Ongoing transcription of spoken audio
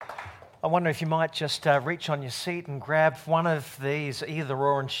I wonder if you might just reach on your seat and grab one of these, either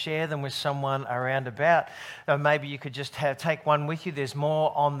or, and share them with someone around about. Or maybe you could just take one with you. There's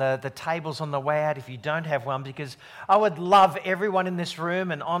more on the tables on the way out if you don't have one, because I would love everyone in this room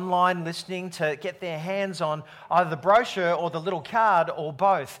and online listening to get their hands on either the brochure or the little card or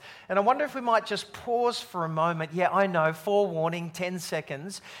both. And I wonder if we might just pause for a moment. Yeah, I know, forewarning, 10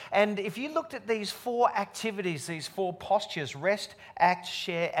 seconds. And if you looked at these 4 activities, these 4 postures, rest, act,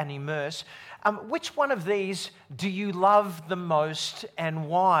 share, and immerse, which one of these do you love the most and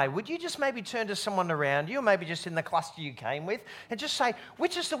why? Would you just maybe turn to someone around you, or maybe just in the cluster you came with, and just say,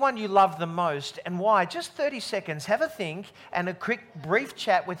 which is the one you love the most and why? Just 30 seconds, have a think, and a quick, brief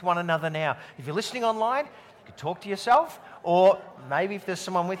chat with one another now. If you're listening online, you can talk to yourself, or maybe if there's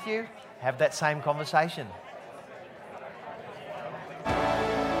someone with you, have that same conversation.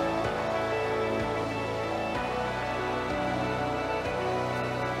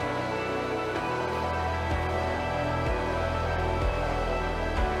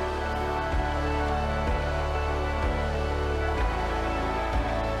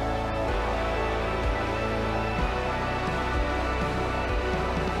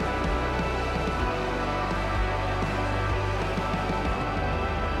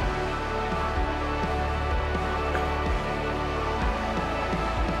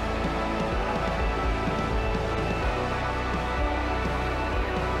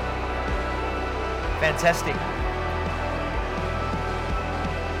 Fantastic.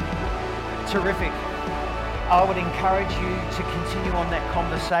 Terrific. I would encourage you to continue on that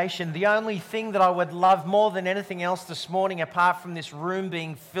conversation. The only thing that I would love more than anything else this morning, apart from this room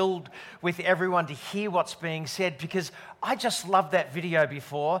being filled with everyone to hear what's being said, because I just loved that video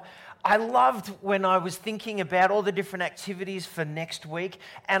before. I loved when I was thinking about all the different activities for next week,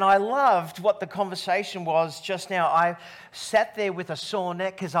 and I loved what the conversation was just now. I sat there with a sore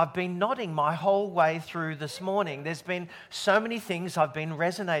neck because I've been nodding my whole way through this morning. There's been so many things I've been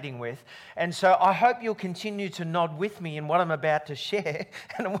resonating with, and so I hope you'll continue to nod with me in what I'm about to share,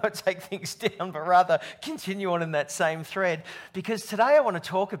 and I won't take things down, but rather continue on in that same thread, because today I want to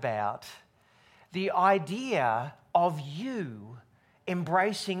talk about the idea of you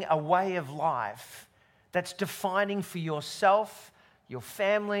embracing a way of life that's defining for yourself, your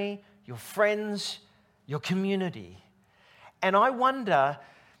family, your friends, your community. And I wonder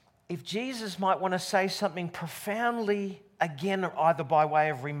if Jesus might want to say something profoundly, again, either by way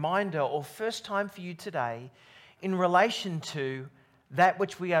of reminder or first time for you today, in relation to that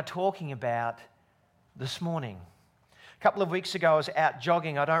which we are talking about this morning. A couple of weeks ago, I was out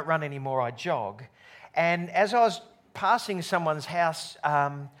jogging. I don't run anymore, I jog. And as I was passing someone's house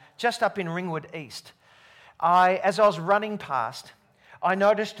just up in Ringwood East, as I was running past, I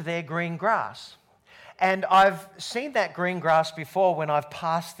noticed their green grass. And I've seen that green grass before when I've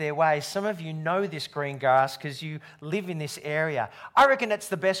passed their way. Some of you know this green grass because you live in this area. I reckon it's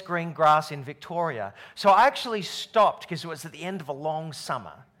the best green grass in Victoria. So I actually stopped because it was at the end of a long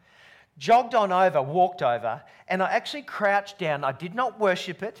summer. Jogged on over, walked over, and I actually crouched down. I did not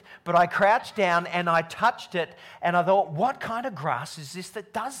worship it, but I crouched down and I touched it, and I thought, what kind of grass is this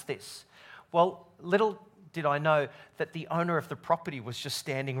that does this? Well, little did I know that the owner of the property was just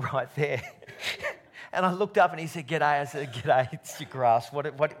standing right there. And I looked up and he said, "G'day." I said, "G'day, it's your grass.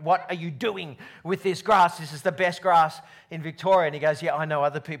 What are you doing with this grass? This is the best grass in Victoria." And he goes, "Yeah, I know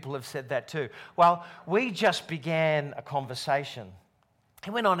other people have said that too." Well, we just began a conversation. He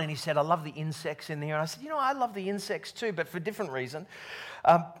went on and he said, "I love the insects in there." And I said, "I love the insects too, but for a different reason."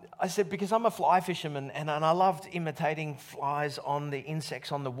 I said, "Because I'm a fly fisherman and I loved imitating flies on the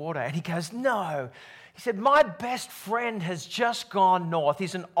insects on the water." And he goes, "No." He said, "My best friend has just gone north."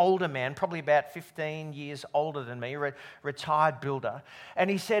 He's an older man, probably about 15 years older than me, retired builder. And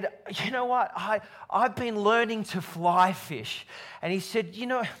he said, "You know what? I've been learning to fly fish." And he said,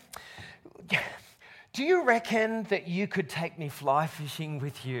 "Do you reckon that you could take me fly fishing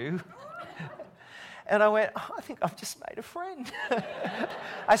with you?" And I went, "I think I've just made a friend."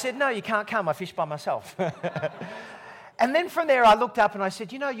 I said, "No, you can't come. I fish by myself." And then from there, I looked up and I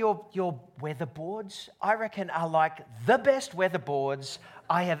said, your weatherboards, I reckon, are like the best weatherboards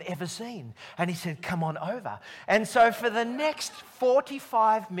I have ever seen." And he said, "Come on over." And so for the next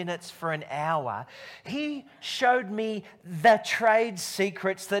 45 minutes for an hour, he showed me the trade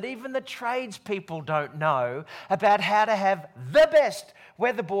secrets that even the tradespeople don't know about how to have the best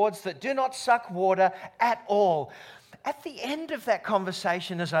weatherboards that do not suck water at all. At the end of that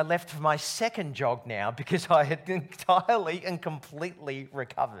conversation, as I left for my second jog now, because I had entirely and completely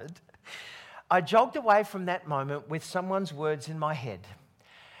recovered, I jogged away from that moment with someone's words in my head.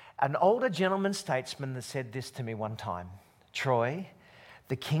 An older gentleman statesman that said this to me one time: "Troy,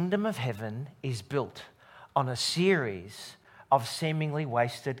 The kingdom of heaven is built on a series of seemingly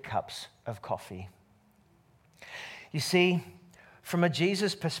wasted cups of coffee. You see, from a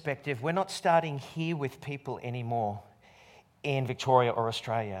Jesus perspective, we're not starting here with people anymore in Victoria or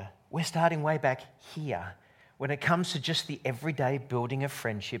Australia. We're starting way back here when it comes to just the everyday building of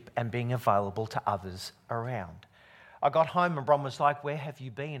friendship and being available to others around. I got home and Bron was like, "Where have you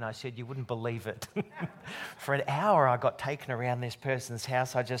been?" I said, "You wouldn't believe it." For an hour, I got taken around this person's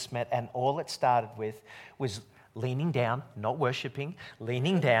house I just met, and all it started with was leaning down, not worshipping,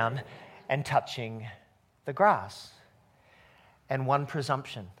 leaning down and touching the grass. And one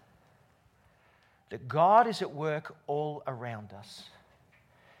presumption, that God is at work all around us.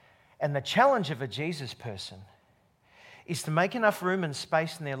 And the challenge of a Jesus person is to make enough room and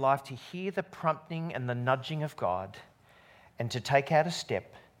space in their life to hear the prompting and the nudging of God and to take out a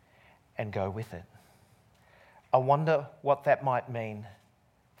step and go with it. I wonder what that might mean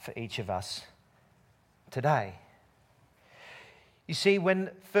for each of us today. You see,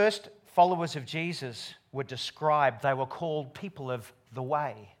 when first followers of Jesus were described, they were called people of the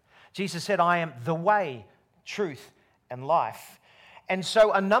way. Jesus said, "I am the way, truth, and life." And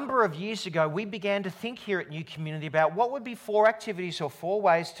so a number of years ago, we began to think here at New Community about what would be 4 activities or 4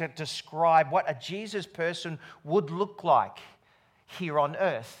 ways to describe what a Jesus person would look like here on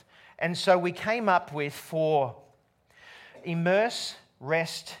earth. And so we came up with 4: immerse,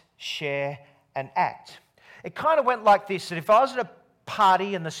 rest, share, and act. It kind of went like this, that if I was at a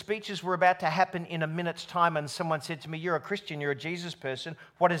party and the speeches were about to happen in a minute's time and someone said to me, "You're a Christian, you're a Jesus person,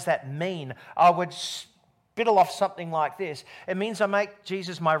 what does that mean?" I would spittle off something like this: "It means I make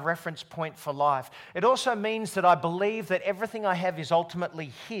Jesus my reference point for life. It also means that I believe that everything I have is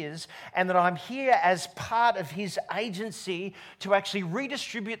ultimately His, and that I'm here as part of His agency to actually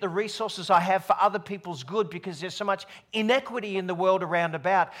redistribute the resources I have for other people's good, because there's so much inequity in the world around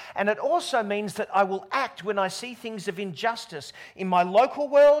about. And it also means that I will act when I see things of injustice in my local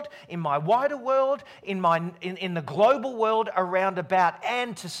world, in my wider world, in the global world around about.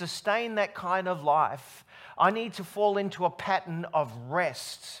 And to sustain that kind of life, I need to fall into a pattern of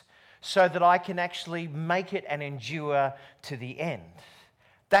rest so that I can actually make it and endure to the end."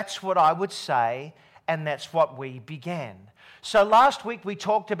 That's what I would say, and that's what we began. So last week we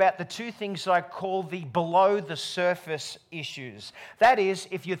talked about the 2 things that I call the below the surface issues. That is,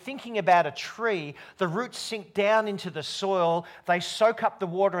 if you're thinking about a tree, the roots sink down into the soil, they soak up the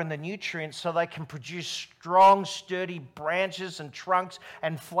water and the nutrients so they can produce strong, sturdy branches and trunks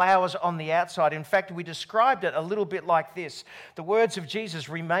and flowers on the outside. In fact, we described it a little bit like this: the words of Jesus,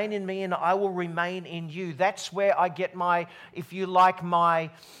 "Remain in me and I will remain in you." That's where I get my, if you like, my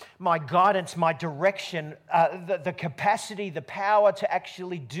guidance, my direction, the capacity, the power to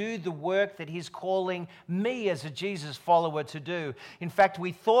actually do the work that He's calling me as a Jesus follower to do. In fact,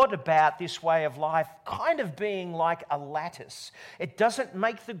 we thought about this way of life kind of being like a lattice. It doesn't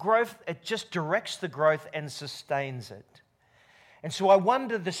make the growth, it just directs the growth and sustains it. And so I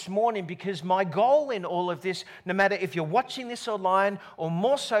wonder this morning, because my goal in all of this, no matter if you're watching this online or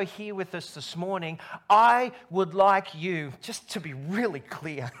more so here with us this morning, I would like you, just to be really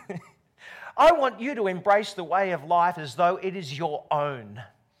clear, I want you to embrace the way of life as though it is your own.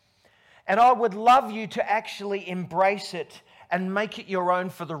 And I would love you to actually embrace it and make it your own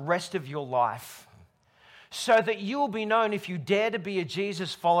for the rest of your life, so that you will be known, if you dare to be a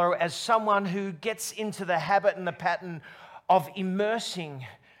Jesus follower, as someone who gets into the habit and the pattern of immersing,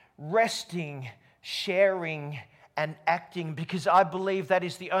 resting, sharing, and acting, because I believe that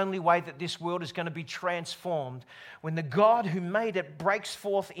is the only way that this world is going to be transformed. When the God who made it breaks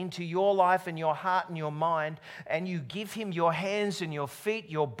forth into your life and your heart and your mind, and you give Him your hands and your feet,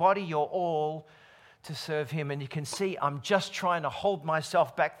 your body, your all, to serve Him. And you can see I'm just trying to hold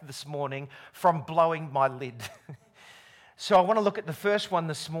myself back this morning from blowing my lid. So I want to look at the first one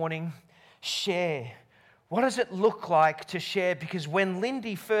this morning: share. What does it look like to share? Because when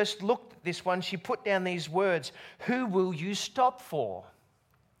Lindy first looked at this one, she put down these words: "Who will you stop for?"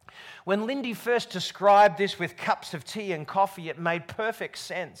 When Lindy first described this with cups of tea and coffee, it made perfect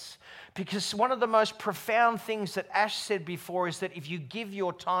sense. Because one of the most profound things that Ash said before is that if you give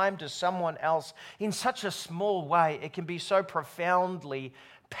your time to someone else in such a small way, it can be so profoundly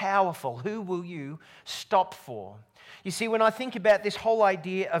powerful. Who will you stop for? You see, when I think about this whole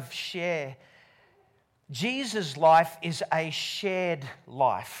idea of share, Jesus' life is a shared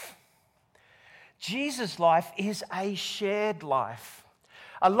life. Jesus' life is a shared life.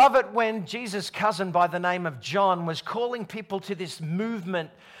 I love it when Jesus' cousin by the name of John was calling people to this movement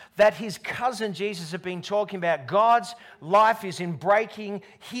that his cousin Jesus had been talking about. God's life is in breaking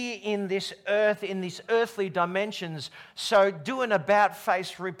here in this earth, in these earthly dimensions. So do an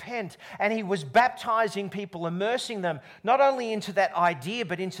about-face, repent. And he was baptizing people, immersing them not only into that idea,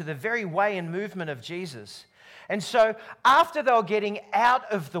 but into the very way and movement of Jesus. And so after they were getting out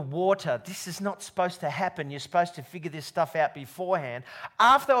of the water, this is not supposed to happen. You're supposed to figure this stuff out beforehand.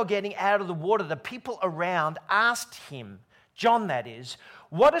 After they were getting out of the water, the people around asked him, John that is,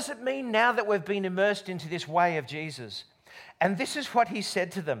 what does it mean now that we've been immersed into this way of Jesus? And this is what he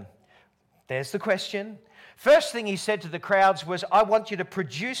said to them. There's the question. First thing he said to the crowds was, I want you to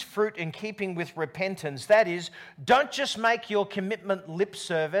produce fruit in keeping with repentance. That is, don't just make your commitment lip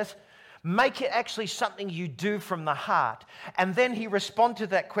service. Make it actually something you do from the heart. And then he responded to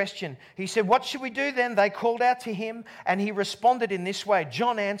that question. He said, what should we do then? They called out to him, and he responded in this way.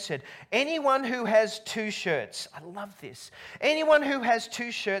 John answered, anyone who has 2 shirts, I love this, anyone who has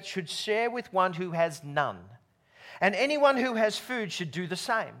 2 shirts should share with one who has none. And anyone who has food should do the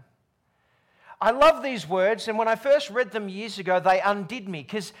same. I love these words, and when I first read them years ago, they undid me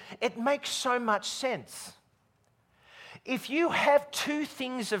because it makes so much sense. If you have 2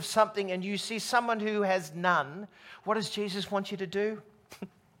 things of something and you see someone who has none, what does Jesus want you to do?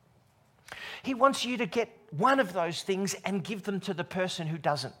 He wants you to get one of those things and give them to the person who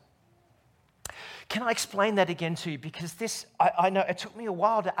doesn't. Can I explain that again to you? Because this, I know it took me a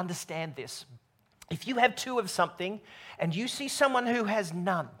while to understand this. If you have 2 of something and you see someone who has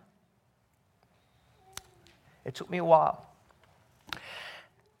none, it took me a while.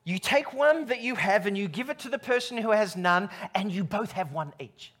 You take one that you have and you give it to the person who has none, and you both have one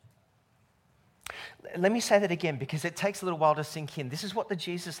each. Let me say that again because it takes a little while to sink in. This is what the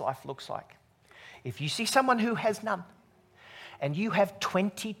Jesus life looks like. If you see someone who has none, and you have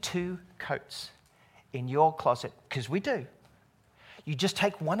 22 coats in your closet, because we do, you just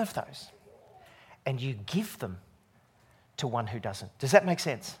take one of those and you give them to one who doesn't. Does that make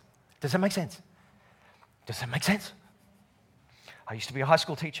sense? Does that make sense? Does that make sense? I used to be a high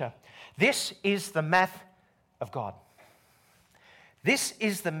school teacher. This is the math of God. This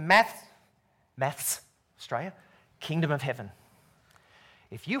is the maths, Australia, kingdom of heaven.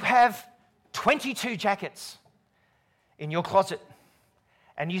 If you have 22 jackets in your closet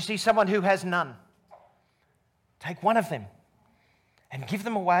and you see someone who has none, take one of them and give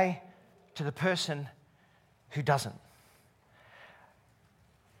them away to the person who doesn't.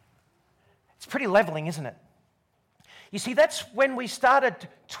 It's pretty leveling, isn't it? You see, that's when we started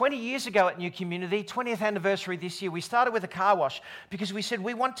 20 years ago at New Community, 20th anniversary this year. We started with a car wash because we said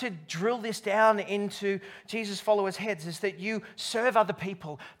we want to drill this down into Jesus followers' heads, is that you serve other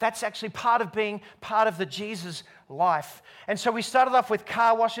people. That's actually part of being part of the Jesus life. And so we started off with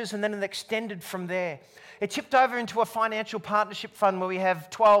car washes, and then it extended from there. It tipped over into a financial partnership fund where we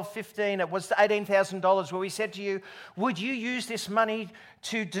have 12, 15, it was $18,000, where we said to you, would you use this money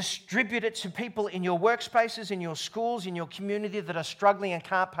to distribute it to people in your workspaces, in your schools, in your community that are struggling and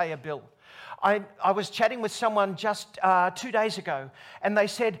can't pay a bill? I was chatting with someone just 2 days ago, and they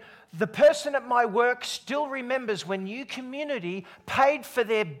said, the person at my work still remembers when New Community paid for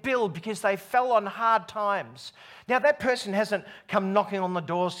their bill because they fell on hard times. Now, that person hasn't come knocking on the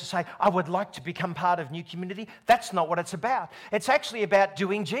doors to say, I would like to become part of New Community. That's not what it's about. It's actually about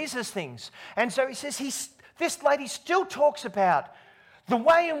doing Jesus things. And so he says, this lady still talks about the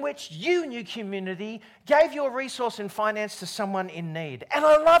way in which you, New Community, gave your resource and finance to someone in need. And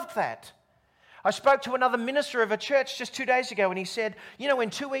I loved that. I spoke to another minister of a church just 2 days ago, and he said, in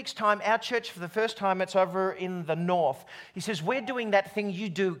 2 weeks' time, our church, for the first time, it's over in the north. He says, we're doing that thing you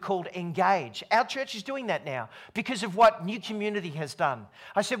do called Engage. Our church is doing that now because of what New Community has done.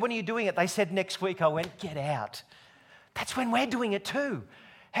 I said, when are you doing it? They said, next week. I went, get out. That's when we're doing it too.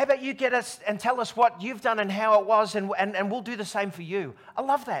 How about you get us and tell us what you've done and how it was, and we'll do the same for you. I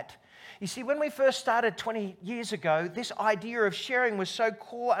love that. You see, when we first started 20 years ago, this idea of sharing was so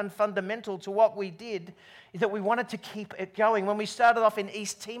core and fundamental to what we did that we wanted to keep it going. When we started off in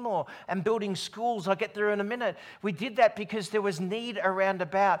East Timor and building schools, I'll get there in a minute, we did that because there was need around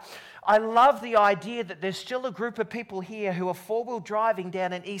about. I love the idea that there's still a group of people here who are four-wheel driving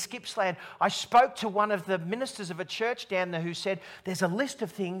down in East Gippsland. I spoke to one of the ministers of a church down there who said there's a list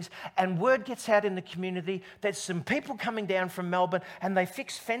of things, and word gets out in the community that some people coming down from Melbourne and they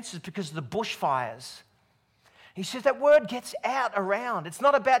fix fences because of the bushfires. He says that word gets out around. It's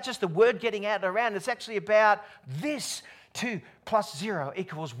not about just the word getting out around. It's actually about this. 2 + 0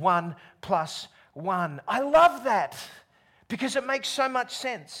 = 1 + 1. I love that because it makes so much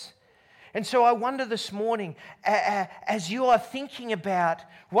sense. And so I wonder this morning, as you are thinking about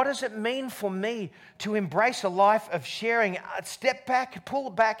what does it mean for me to embrace a life of sharing, step back, pull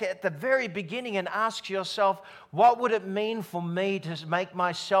back at the very beginning and ask yourself, what would it mean for me to make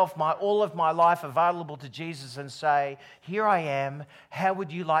myself, all of my life available to Jesus and say, here I am, how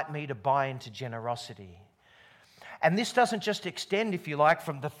would you like me to buy into generosity? And this doesn't just extend, if you like,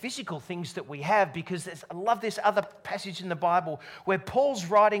 from the physical things that we have, because I love this other passage in the Bible where Paul's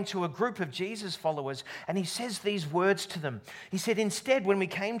writing to a group of Jesus followers, and he says these words to them. He said, instead, when we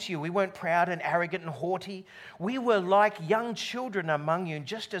came to you, we weren't proud and arrogant and haughty. We were like young children among you,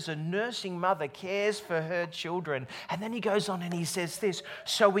 just as a nursing mother cares for her children. And then he goes on and he says this,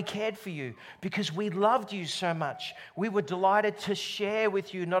 so we cared for you because we loved you so much. We were delighted to share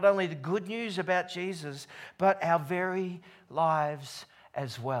with you not only the good news about Jesus, but our very lives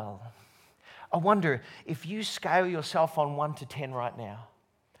as well. I wonder if you scale yourself on 1 to 10 right now,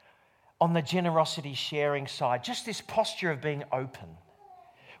 on the generosity sharing side, just this posture of being open,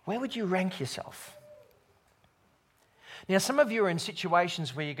 where would you rank yourself? Now, some of you are in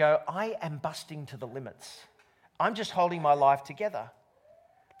situations where you go, I am busting to the limits. I'm just holding my life together.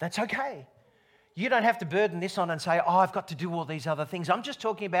 That's okay. You don't have to burden this on and say, I've got to do all these other things. I'm just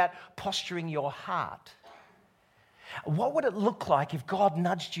talking about posturing your heart. What would it look like if God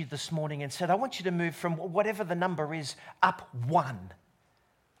nudged you this morning and said, I want you to move from whatever the number is up 1?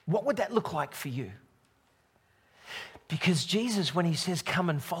 What would that look like for you? Because Jesus, when he says, come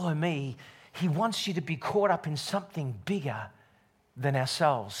and follow me, he wants you to be caught up in something bigger than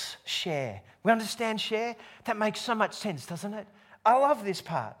ourselves. Share. We understand share? That makes so much sense, doesn't it? I love this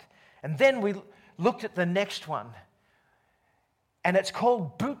part. And then we looked at the next one. And it's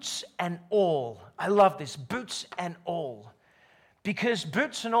called boots and all. I love this, boots and all. Because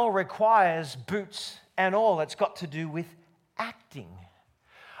boots and all requires boots and all. It's got to do with acting.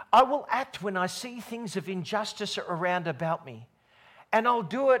 I will act when I see things of injustice around about me. And I'll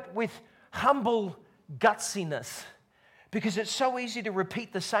do it with humble gutsiness. Because it's so easy to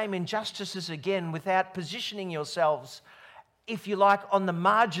repeat the same injustices again without positioning yourselves, if you like, on the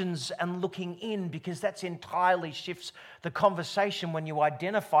margins and looking in, because that's entirely shifts the conversation when you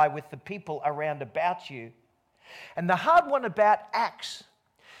identify with the people around about you. And the hard one about acts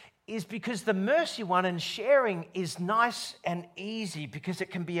is because the mercy one and sharing is nice and easy because it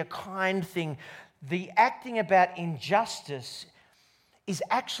can be a kind thing. The acting about injustice is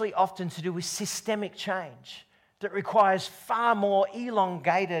actually often to do with systemic change that requires far more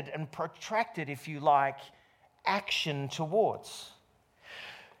elongated and protracted, if you like, action towards.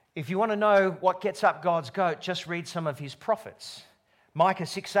 If you want to know what gets up God's goat, just read some of his prophets. Micah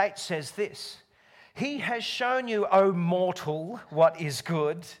 6:8 says this, he has shown you, O mortal, what is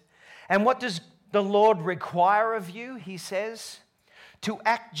good. And what does the Lord require of you, he says? To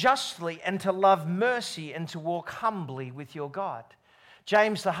act justly and to love mercy and to walk humbly with your God.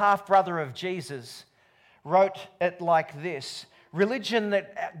 James, the half-brother of Jesus, wrote it like this, religion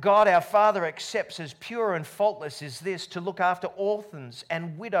that God our Father accepts as pure and faultless is this, to look after orphans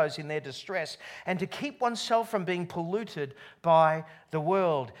and widows in their distress and to keep oneself from being polluted by the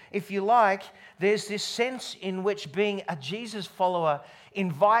world. If you like, there's this sense in which being a Jesus follower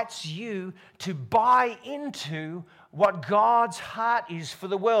invites you to buy into what God's heart is for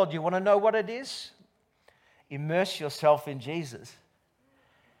the world. You want to know what it is? Immerse yourself in Jesus.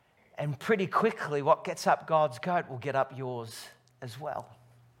 And pretty quickly, what gets up God's goat will get up yours as well.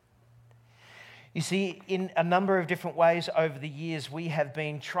 You see, in a number of different ways over the years, we have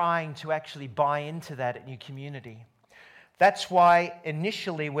been trying to actually buy into that at New Community. That's why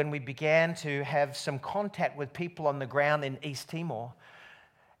initially when we began to have some contact with people on the ground in East Timor,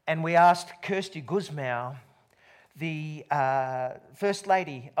 and we asked Kirsty Guzmao, the First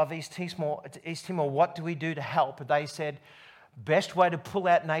Lady of East Timor, what do we do to help? And they said, best way to pull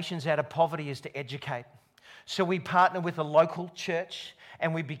out nations out of poverty is to educate. So we partnered with a local church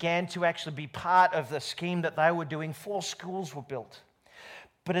and we began to actually be part of the scheme that they were doing. 4 schools were built.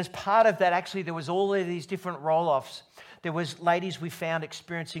 But as part of that, actually, there was all of these different roll-offs. There was ladies we found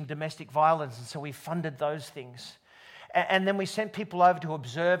experiencing domestic violence, and so we funded those things. And then we sent people over to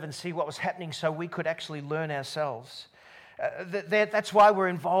observe and see what was happening so we could actually learn ourselves. That's why we're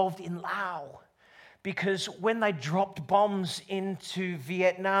involved in Laos. Because when they dropped bombs into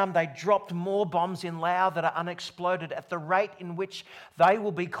Vietnam, they dropped more bombs in Laos that are unexploded. At the rate in which they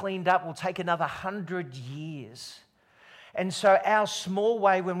will be cleaned up will take another 100 years. And so our small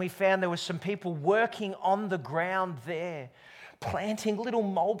way, when we found there were some people working on the ground there, planting little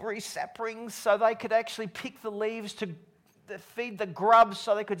mulberry saplings so they could actually pick the leaves to feed the grubs,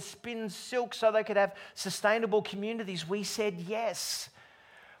 so they could spin silk, so they could have sustainable communities, we said yes.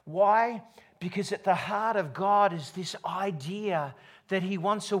 Why? Because at the heart of God is this idea that he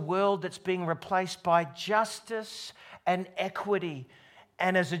wants a world that's being replaced by justice and equity.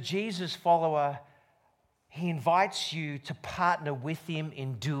 And as a Jesus follower, he invites you to partner with him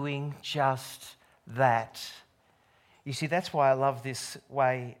in doing just that. You see, that's why I love this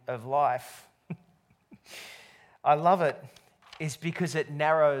way of life. I love it is because it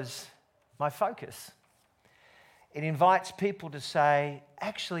narrows my focus. It invites people to say,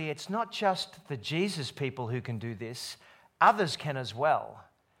 actually, it's not just the Jesus people who can do this, others can as well.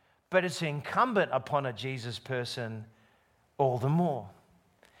 But it's incumbent upon a Jesus person all the more.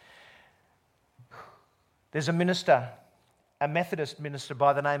 There's a minister, a Methodist minister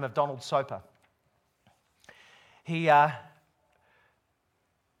by the name of Donald Soper. He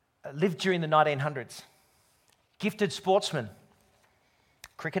lived during the 1900s. Gifted sportsman,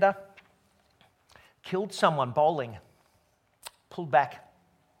 cricketer, killed someone bowling, pulled back,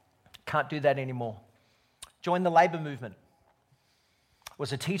 can't do that anymore. Joined the Labour movement,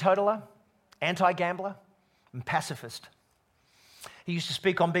 was a teetotaler, anti-gambler, and pacifist. He used to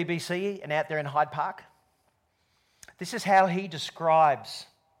speak on BBC and out there in Hyde Park. This is how he describes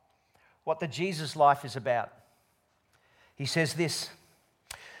what the Jesus life is about. He says this: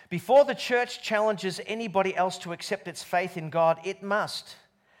 before the church challenges anybody else to accept its faith in God, it must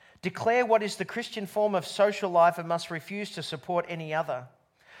declare what is the Christian form of social life and must refuse to support any other.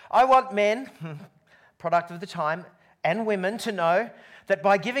 I want men, product of the time, and women to know that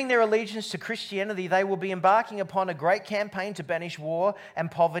by giving their allegiance to Christianity, they will be embarking upon a great campaign to banish war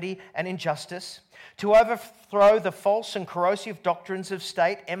and poverty and injustice, to overthrow the false and corrosive doctrines of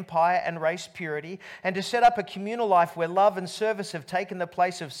state, empire, and race purity, and to set up a communal life where love and service have taken the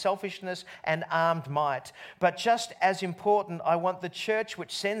place of selfishness and armed might. But just as important, I want the church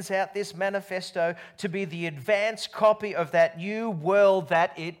which sends out this manifesto to be the advanced copy of that new world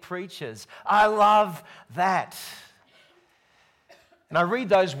that it preaches. I love that. And I read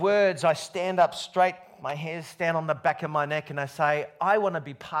those words, I stand up straight, my hairs stand on the back of my neck, and I say, I want to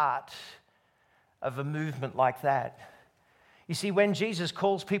be part of a movement like that. You see, when Jesus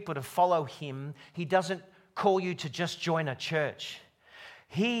calls people to follow him, he doesn't call you to just join a church.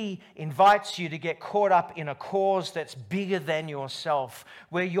 He invites you to get caught up in a cause that's bigger than yourself,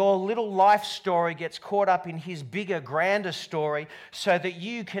 where your little life story gets caught up in his bigger, grander story, so that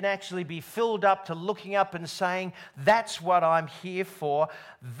you can actually be filled up to looking up and saying, that's what I'm here for.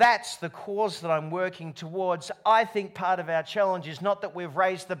 That's the cause that I'm working towards. I think part of our challenge is not that we've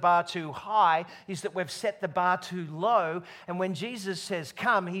raised the bar too high, is that we've set the bar too low. And when Jesus says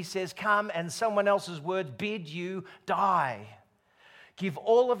come, he says come, and someone else's words bid you die. Give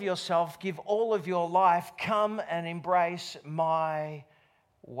all of yourself, give all of your life, come and embrace my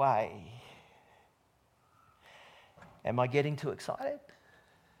way. Am I getting too excited?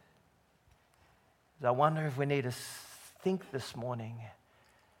 I wonder if we need to think this morning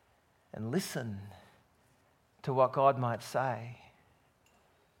and listen to what God might say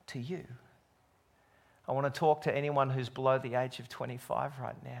to you. I want to talk to anyone who's below the age of 25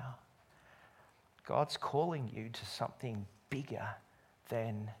 right now. God's calling you to something bigger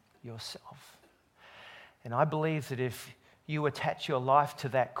than yourself. And I believe that if you attach your life to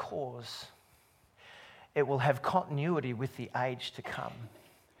that cause, it will have continuity with the age to come.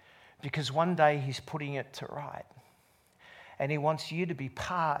 Because one day he's putting it to right. And he wants you to be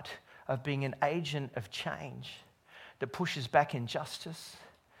part of being an agent of change that pushes back injustice,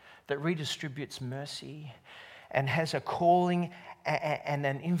 that redistributes mercy, and has a calling and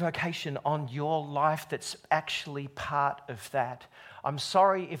an invocation on your life that's actually part of that. I'm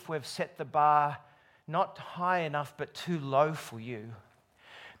sorry if we've set the bar not high enough but too low for you,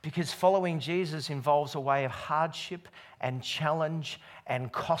 because following Jesus involves a way of hardship and challenge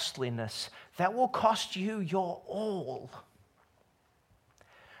and costliness. That will cost you your all.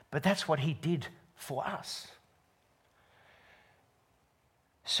 But that's what he did for us.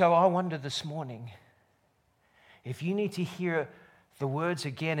 So I wonder this morning, if you need to hear the words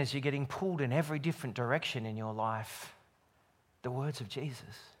again as you're getting pulled in every different direction in your life, the words of Jesus,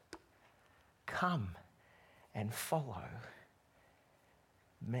 come and follow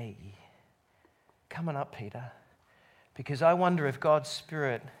me. Come on up, Peter, because I wonder if God's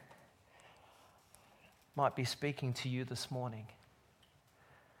Spirit might be speaking to you this morning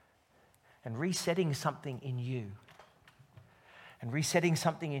and resetting something in you. And resetting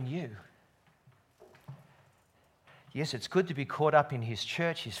something in you. Yes, it's good to be caught up in his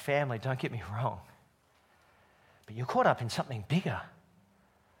church, his family, don't get me wrong. But you're caught up in something bigger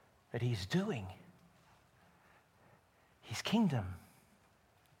that he's doing. His kingdom.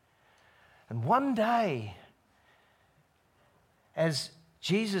 And one day, as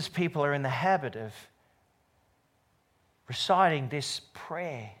Jesus' people are in the habit of reciting this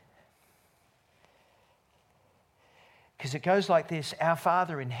prayer. Because it goes like this: Our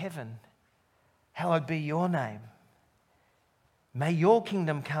Father in heaven, hallowed be your name. May your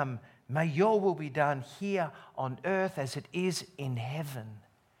kingdom come. May your will be done here on earth as it is in heaven.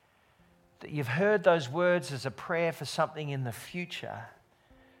 That you've heard those words as a prayer for something in the future,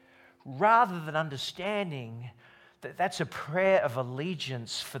 rather than understanding that that's a prayer of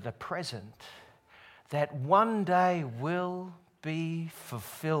allegiance for the present, that one day will be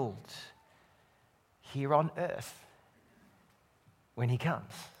fulfilled here on earth when he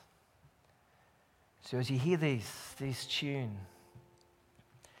comes. So as you hear these tune,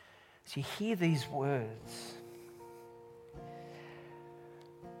 as you hear these words,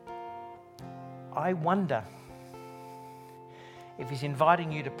 I wonder if he's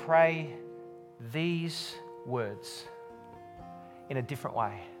inviting you to pray these words in a different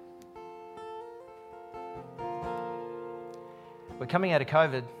way. We're coming out of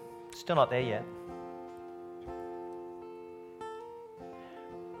COVID, still not there yet.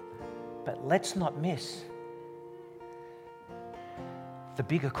 But let's not miss the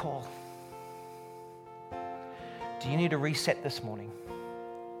bigger call. Do you need a reset this morning?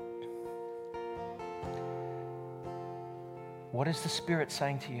 What is the Spirit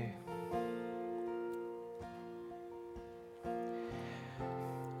saying to you?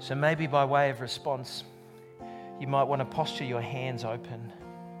 So maybe by way of response, you might want to posture your hands open.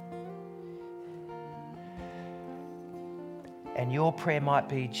 And your prayer might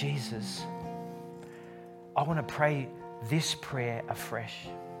be, Jesus, I want to pray this prayer afresh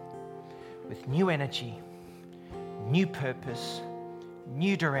with new energy, new purpose,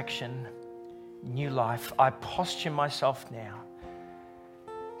 new direction, new life. I posture myself now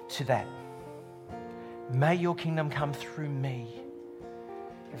to that. May your kingdom come through me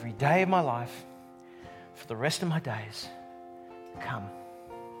every day of my life for the rest of my days. Come.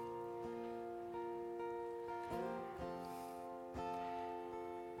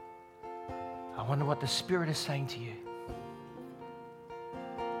 I wonder what the Spirit is saying to you.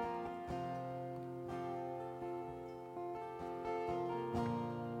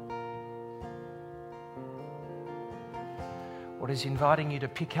 What is he inviting you to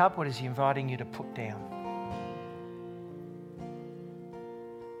pick up? What is he inviting you to put down?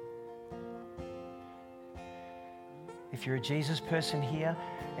 If you're a Jesus person here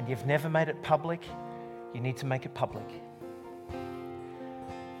and you've never made it public, you need to make it public.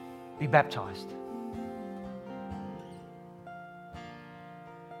 Be baptized.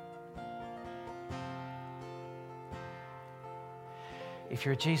 If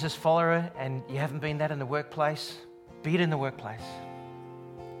you're a Jesus follower and you haven't been that in the workplace, be it in the workplace.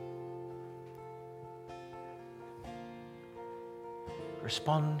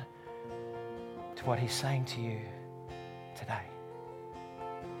 Respond to what he's saying to you today.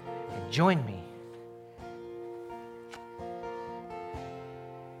 And join me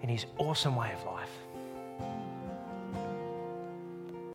in his awesome way of life.